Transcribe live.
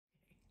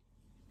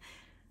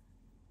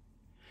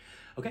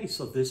Okay,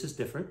 so this is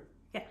different.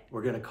 Yeah.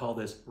 We're gonna call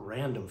this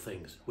Random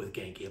Things with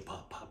Genki and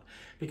Pop Pop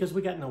because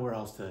we got nowhere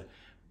else to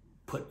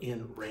put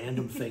in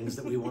random things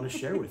that we want to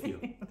share with you.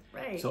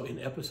 Right. So in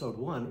episode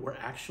 1, we're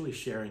actually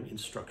sharing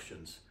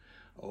instructions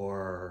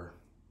or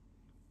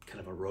kind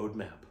of a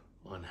roadmap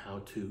on how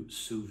to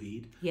sous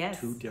vide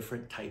Yes. 2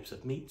 different types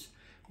of meats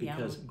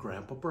because Yum.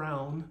 Grandpa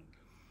Brown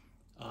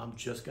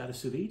just got a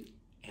sous vide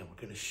and we're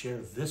going to share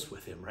this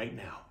with him right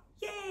now.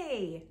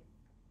 Yay!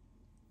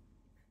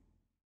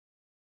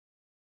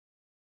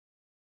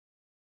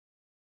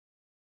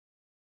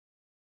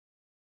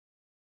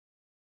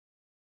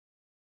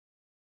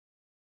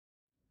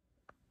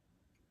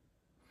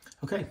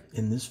 Okay,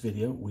 in this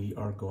video we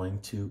are going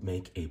to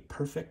make a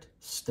perfect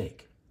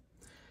steak.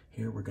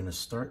 Here we're going to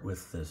start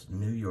with this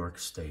New York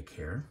steak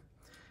here,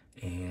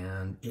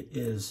 and it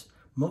is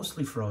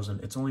mostly frozen.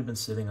 It's only been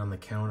sitting on the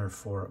counter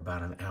for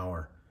about an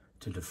hour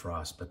to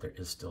defrost, but there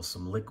is still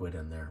some liquid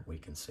in there we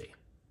can see.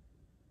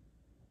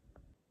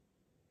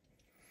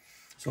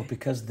 So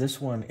because this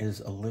one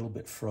is a little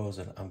bit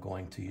frozen, I'm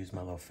going to use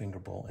my little finger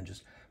bowl and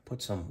just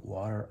put some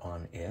water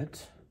on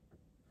it,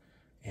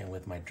 and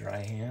with my dry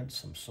hand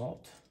some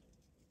salt.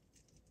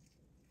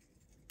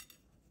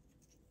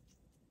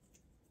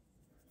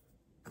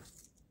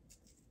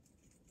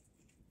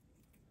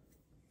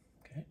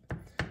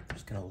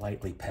 Gonna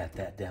lightly pat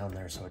that down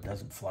there so it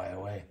doesn't fly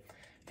away.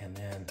 And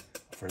then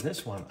for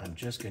this one, I'm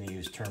just gonna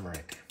use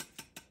turmeric.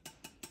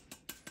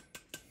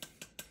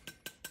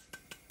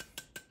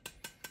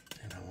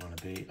 And I wanna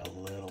be a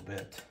little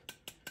bit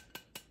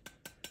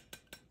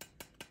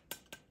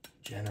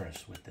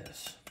generous with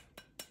this.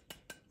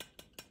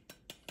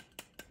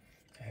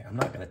 Okay, I'm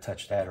not gonna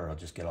touch that or it'll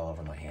just get all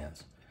over my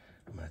hands.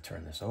 I'm gonna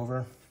turn this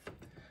over. I'm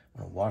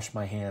gonna wash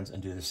my hands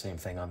and do the same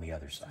thing on the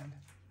other side.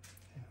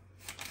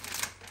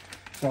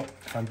 So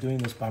if I'm doing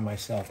this by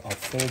myself, I'll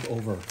fold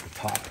over the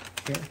top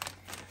here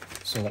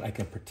so that I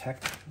can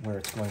protect where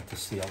it's going to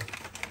seal.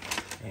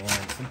 And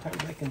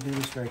sometimes I can do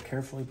this very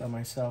carefully by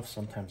myself,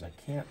 sometimes I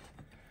can't.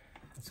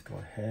 Let's go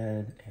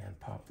ahead and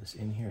pop this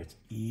in here. It's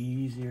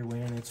easier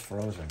when it's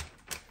frozen.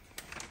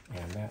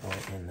 And that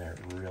went in there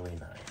really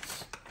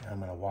nice. Now I'm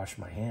gonna wash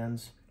my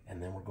hands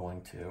and then we're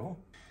going to...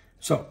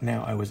 So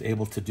now I was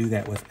able to do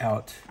that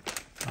without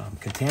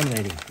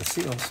contaminating the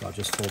seal, so I'll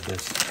just fold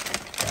this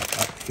back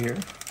up here.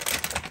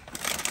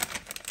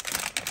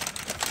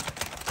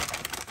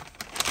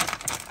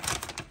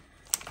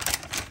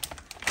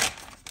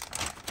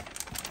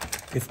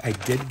 If I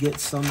did get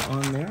some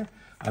on there,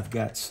 I've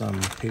got some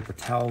paper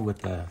towel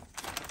with the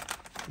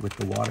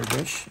water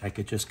dish. I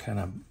could just kind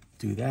of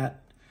do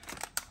that,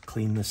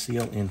 clean the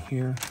seal in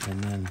here,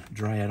 and then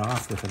dry it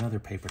off with another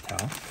paper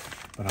towel.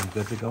 But I'm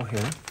good to go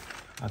here.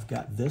 I've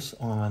got this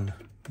on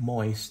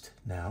moist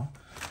now.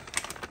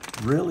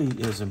 Really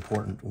is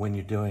important when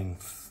you're doing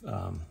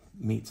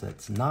meats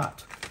that's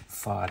not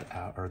thawed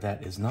out or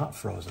that is not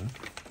frozen,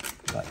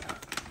 but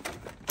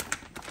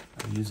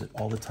I use it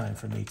all the time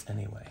for meats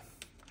anyway.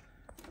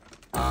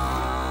 And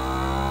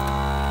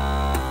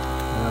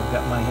I've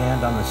got my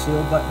hand on the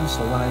seal button,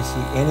 so when I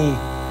see any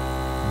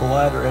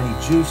blood or any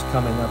juice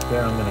coming up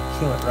there, I'm going to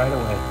kill it right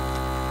away.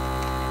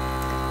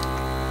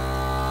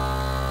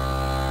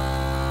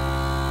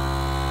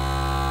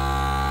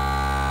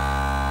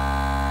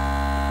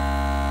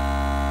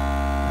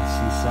 I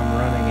see some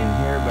running in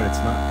here, but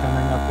it's not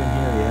coming up in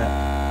here yet.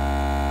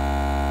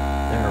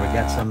 There, we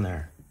got some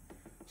there.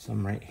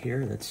 Some right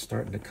here that's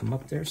starting to come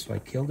up there, so I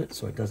killed it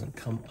so it doesn't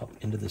come up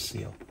into the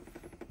seal.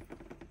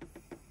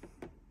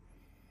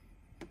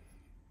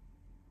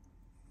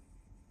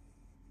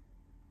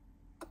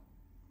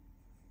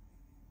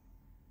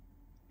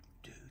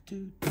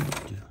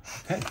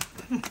 Okay,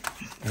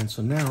 and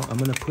so now I'm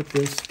going to put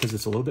this, because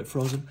it's a little bit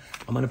frozen,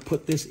 I'm going to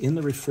put this in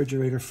the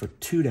refrigerator for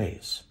 2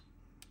 days.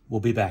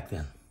 We'll be back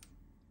then.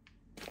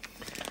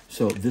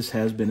 So this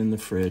has been in the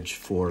fridge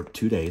for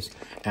 2 days.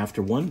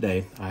 After 1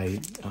 day,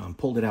 I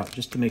pulled it out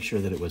just to make sure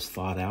that it was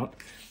thawed out,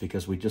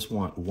 because we just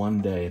want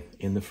 1 day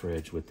in the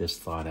fridge with this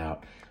thawed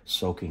out,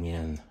 soaking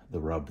in the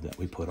rub that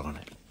we put on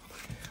it.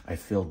 I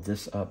filled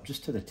this up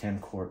just to the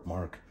 10-quart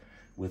mark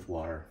with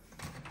water.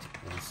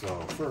 And so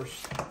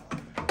first,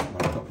 I'm going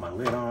to put my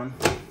lid on,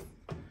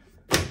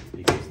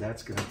 because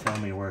that's going to tell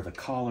me where the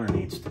collar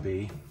needs to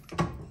be.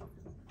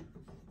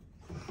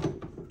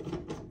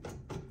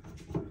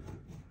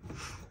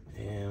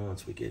 And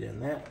once we get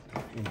in that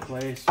in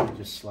place, we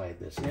just slide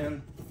this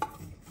in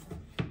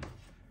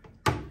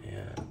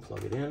and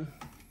plug it in.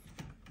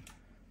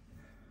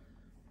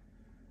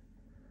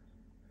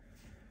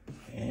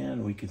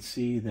 And we can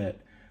see that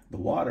the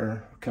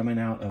water coming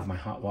out of my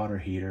hot water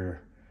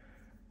heater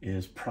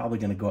is probably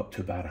going to go up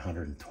to about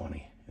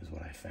 120 is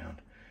what I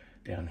found.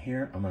 Down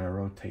here, I'm going to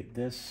rotate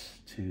this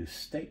to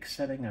steak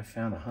setting. I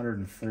found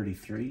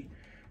 133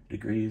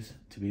 degrees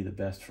to be the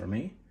best for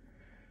me,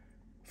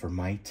 for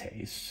my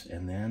tastes,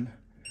 and then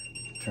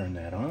turn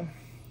that on.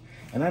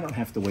 And I don't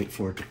have to wait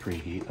for it to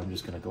preheat. I'm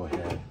just going to go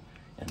ahead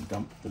and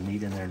dump the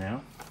meat in there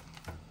now.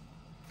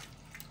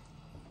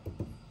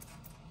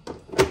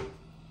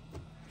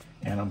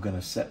 And I'm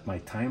gonna set my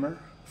timer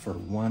for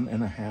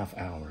 1.5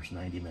 hours,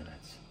 90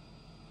 minutes.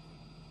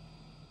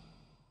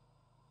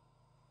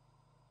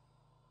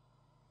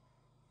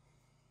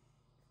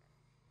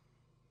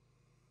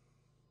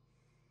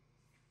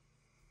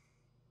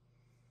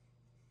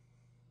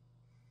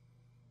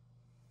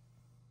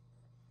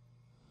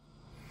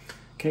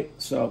 Okay,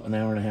 so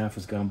 1.5 hours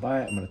has gone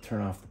by. I'm going to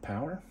turn off the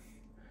power.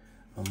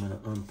 I'm going to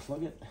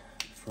unplug it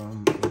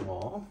from the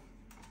wall.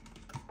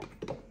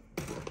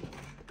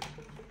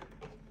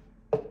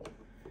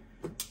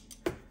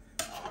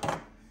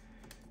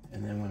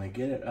 And then when I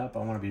get it up, I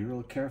want to be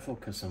real careful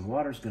because some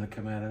water's going to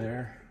come out of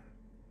there.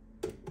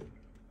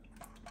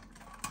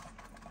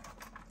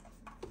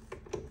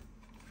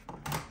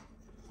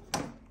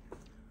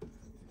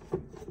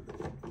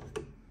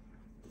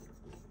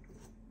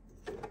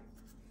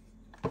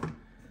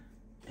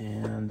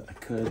 And I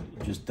could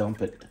just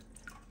dump it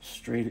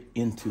straight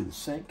into the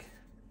sink.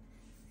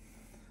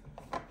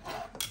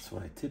 That's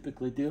what I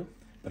typically do,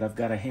 but I've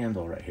got a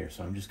handle right here,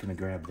 so I'm just gonna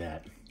grab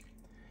that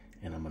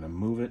and I'm gonna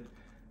move it,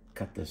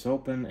 cut this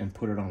open and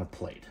put it on a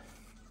plate.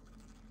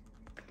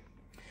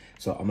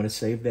 So I'm gonna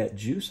save that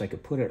juice. I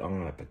could put it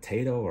on a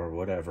potato or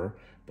whatever,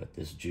 but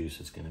this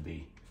juice is gonna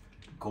be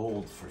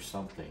gold for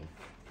something.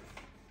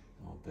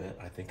 A little bit.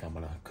 I think I'm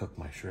gonna cook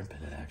my shrimp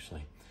in it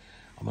actually.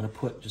 I'm gonna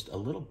put just a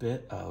little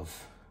bit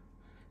of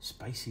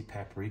spicy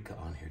paprika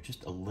on here,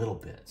 just a little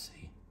bit,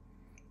 see?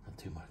 Not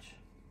too much.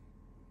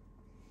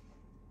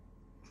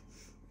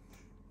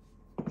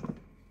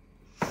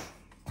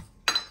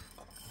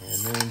 And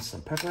then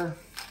some pepper.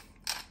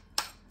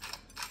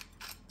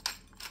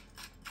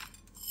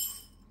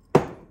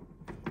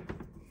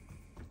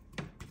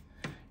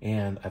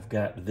 And I've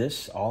got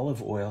this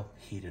olive oil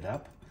heated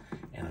up,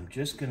 and I'm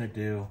just gonna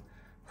do,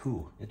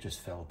 it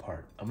just fell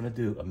apart. I'm gonna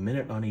do a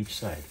minute on each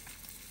side.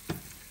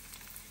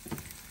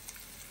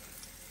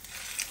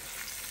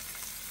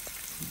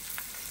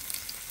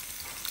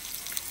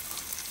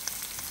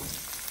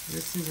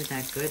 Listen to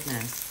that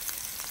goodness.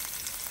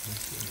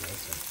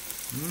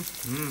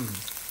 Mm-hmm.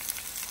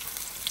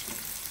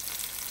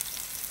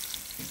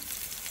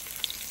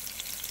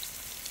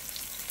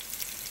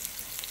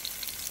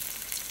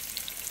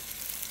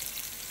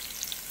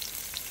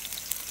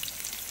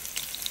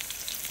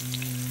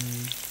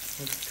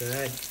 Looks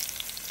good.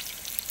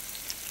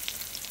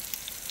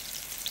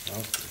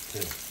 Smells good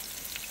too.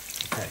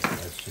 Okay,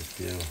 let's just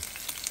do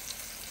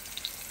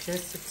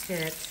just a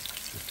tit.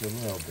 Just a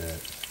little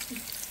bit.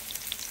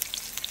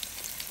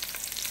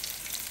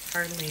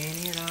 Hardly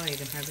any at all, you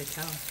can hardly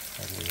tell.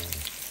 Hardly any.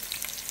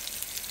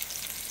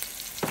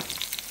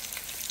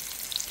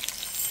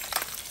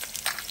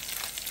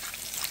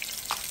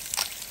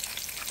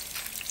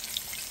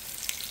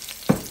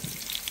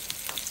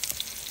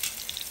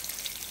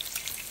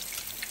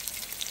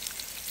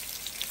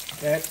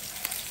 Okay.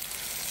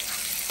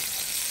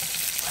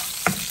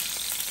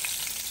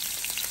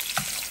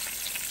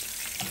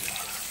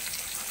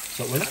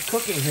 So we're not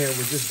cooking here,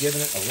 we're just giving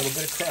it a little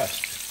bit of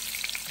crust.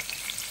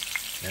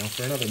 Now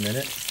for another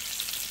minute.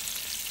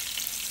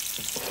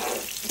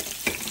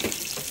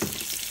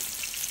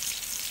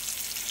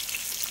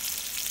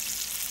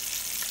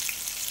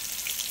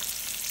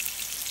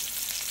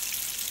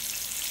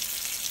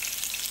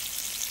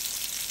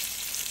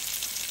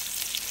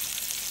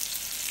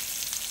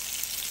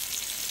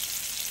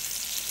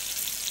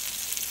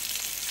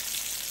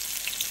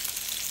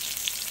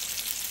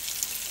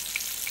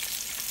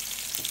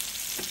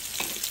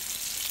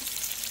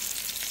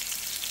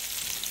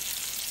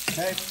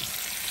 Okay.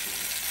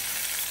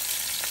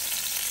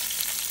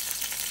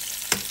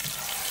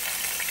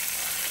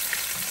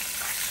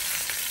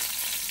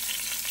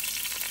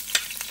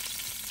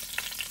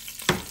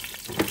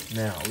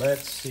 Now,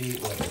 let's see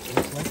what it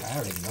looks like. I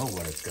already know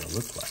what it's going to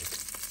look like.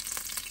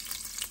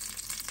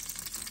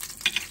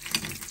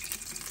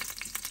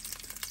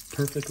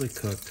 Perfectly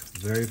cooked,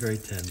 very, very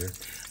tender.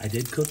 I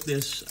did cook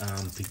this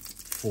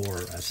for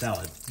a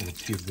salad. I'm going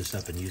to cube this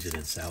up and use it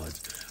in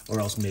salads. Or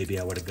else maybe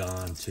I would have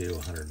gone to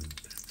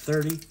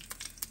 130.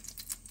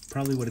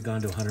 Probably would have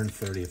gone to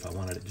 130 if I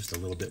wanted it just a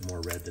little bit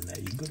more red than that.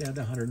 You can go down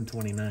to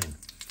 129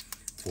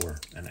 for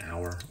an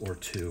hour or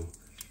two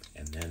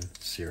and then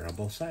sear on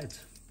both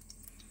sides.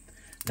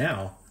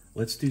 Now,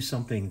 let's do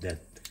something that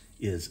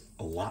is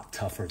a lot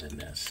tougher than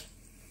this.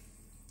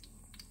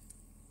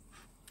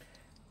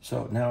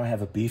 So now I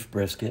have a beef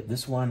brisket.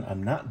 This one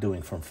I'm not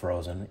doing from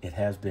frozen. It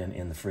has been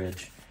in the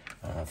fridge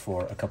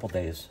for a couple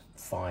days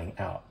thawing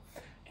out.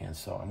 And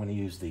so I'm going to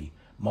use the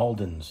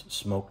Malden's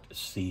smoked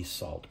sea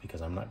salt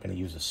because I'm not going to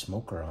use a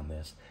smoker on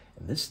this.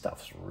 And this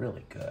stuff's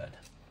really good.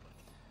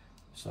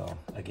 So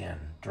again,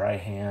 dry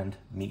hand,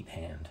 meat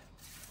hand.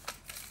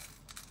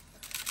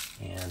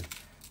 And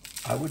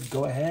I would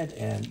go ahead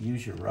and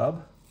use your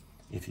rub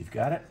if you've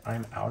got it.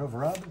 I'm out of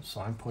rub, so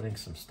I'm putting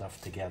some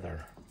stuff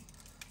together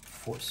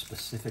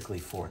specifically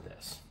for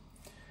this.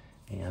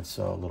 And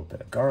so a little bit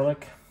of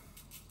garlic.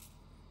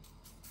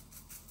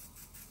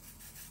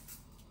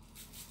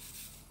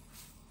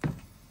 A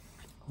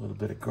little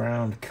bit of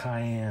ground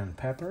cayenne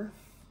pepper.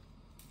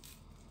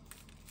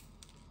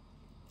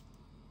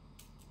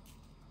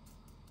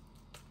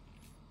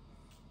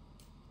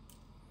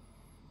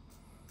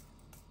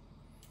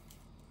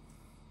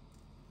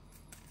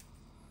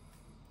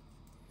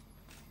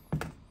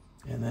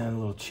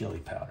 little chili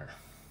powder.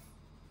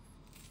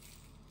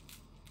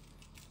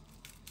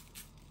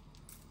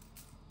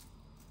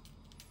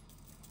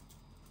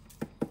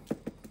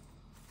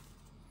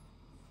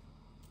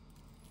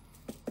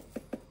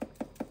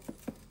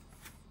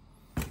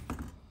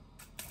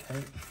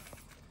 Okay.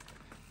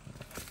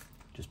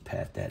 Just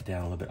pat that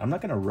down a little bit. I'm not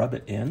going to rub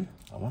it in.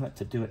 I want it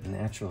to do it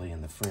naturally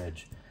in the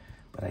fridge,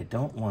 but I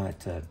don't want it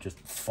to just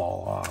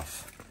fall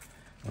off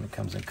when it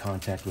comes in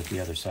contact with the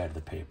other side of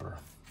the paper.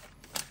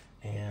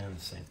 And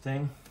same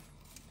thing,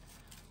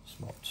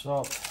 smoked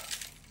salt,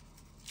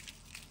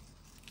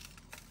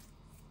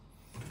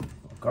 a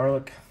little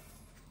garlic,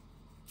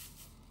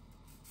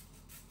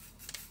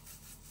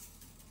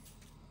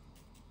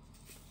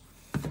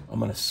 I'm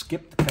going to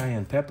skip the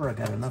cayenne pepper. I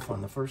got enough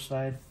on the first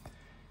side.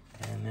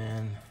 And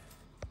then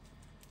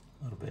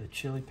a little bit of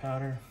chili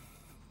powder.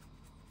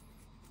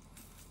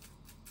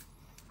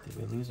 Did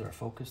we lose our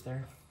focus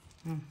there?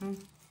 Mm-hmm.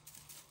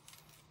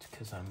 It's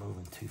because I'm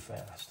moving too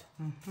fast.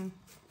 Mm-hmm.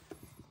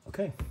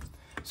 Okay,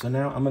 so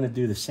now I'm going to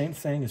do the same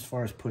thing as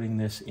far as putting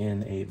this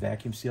in a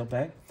vacuum seal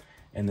bag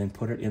and then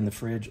put it in the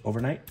fridge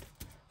overnight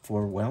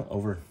for, well,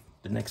 over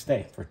the next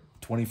day for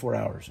 24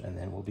 hours. And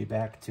then we'll be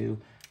back to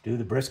do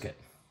the brisket.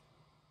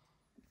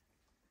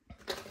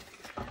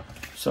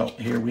 So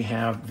here we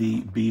have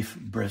the beef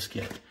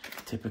brisket,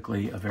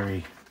 typically a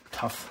very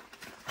tough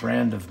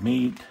brand of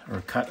meat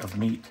or cut of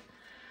meat,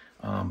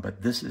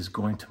 but this is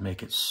going to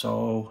make it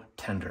so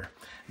tender.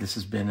 This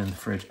has been in the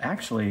fridge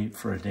actually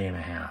for a day and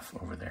a half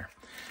over there.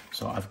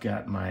 So I've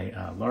got my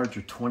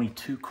larger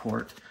 22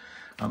 quart.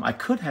 I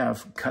could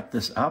have cut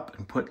this up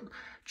and put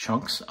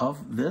chunks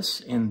of this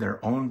in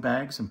their own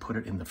bags and put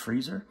it in the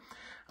freezer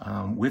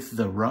with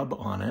the rub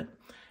on it.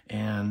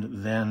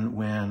 And then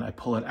when I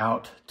pull it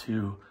out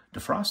to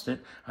defrost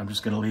it, I'm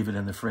just going to leave it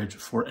in the fridge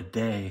for a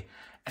day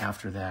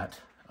after that,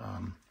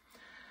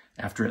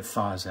 after it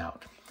thaws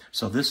out.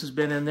 So this has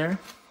been in there.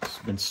 It's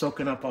been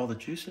soaking up all the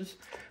juices.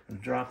 I'm going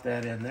to drop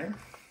that in there.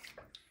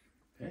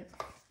 Okay.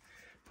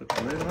 Put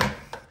the lid on.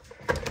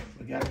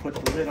 We got to put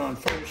the lid on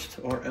first,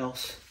 or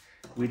else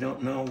we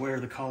don't know where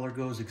the collar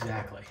goes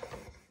exactly.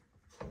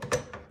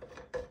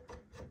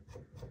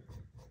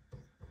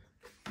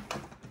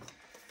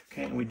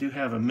 Okay, and we do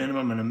have a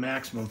minimum and a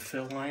maximum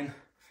fill line.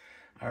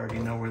 I already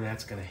know where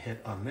that's going to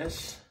hit on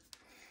this,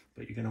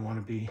 but you're going to want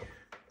to be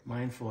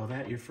mindful of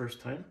that your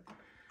first time.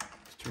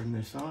 Let's turn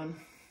this on.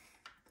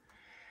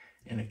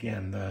 And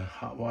again, the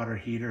hot water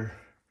heater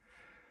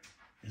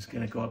is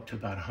going to go up to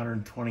about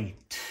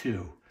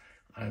 122.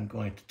 I'm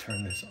going to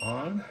turn this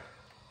on,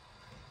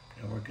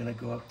 and we're going to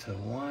go up to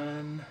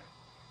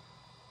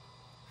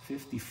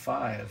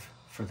 155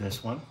 for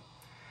this one.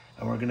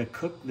 And we're going to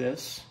cook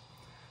this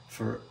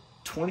for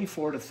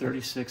 24 to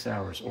 36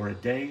 hours, or a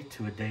day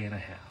to a day and a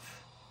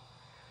half.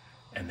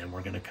 And then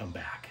we're going to come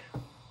back.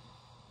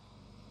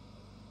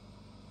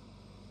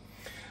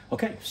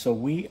 Okay, so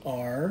we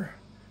are,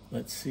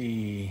 let's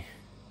see,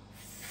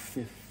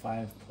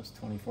 5 plus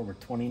 24, we're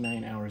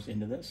 29 hours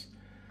into this.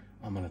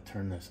 I'm going to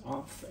turn this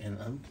off and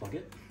unplug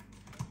it.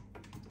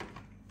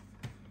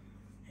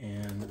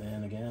 And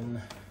then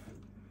again,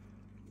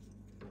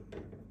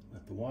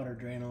 let the water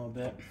drain a little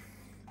bit.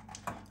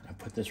 I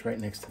put this right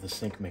next to the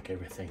sink, make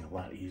everything a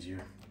lot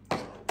easier.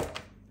 Get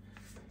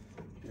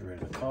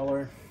rid of the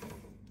collar.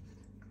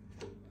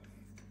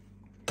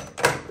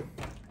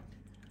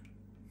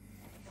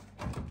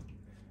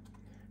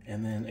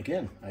 And then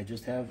again, I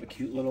just have a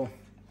cute little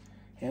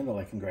handle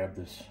I can grab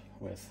this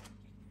with,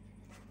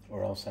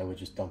 or else I would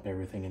just dump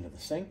everything into the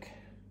sink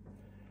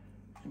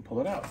and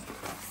pull it out,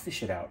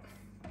 fish it out.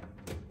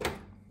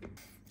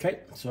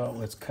 Okay, so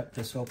let's cut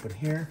this open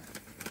here.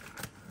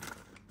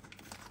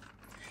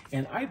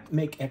 And I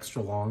make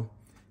extra long.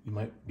 You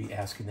might be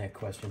asking that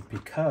question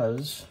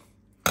because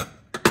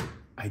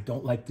I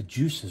don't like the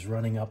juices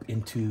running up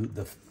into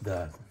the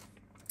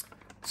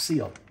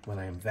seal when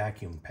I am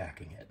vacuum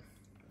packing it.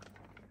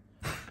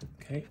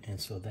 Okay, and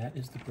so that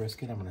is the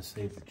brisket. I'm going to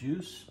save the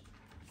juice.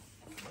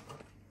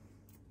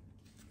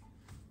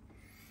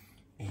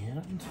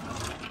 And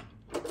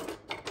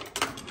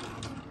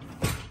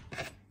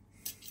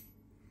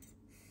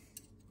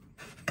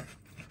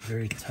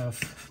very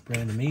tough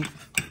brand of meat.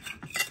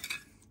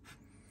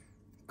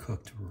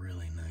 Cooked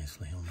really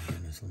nicely. Oh my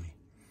goodness, let me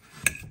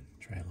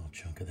try a little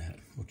chunk of that.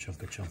 We'll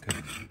chunk of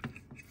it.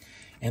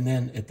 And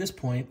then at this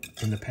point,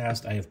 in the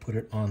past, I have put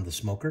it on the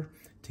smoker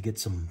to get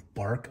some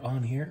bark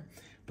on here.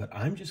 But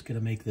I'm just going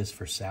to make this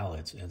for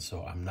salads, and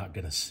so I'm not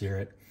going to sear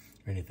it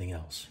or anything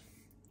else.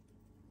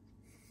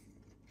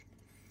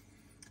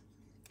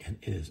 And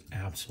it is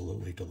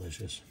absolutely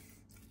delicious.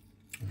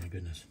 Oh my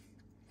goodness.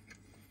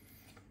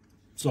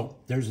 So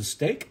there's a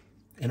steak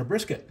and a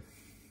brisket.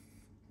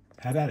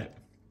 Have at it.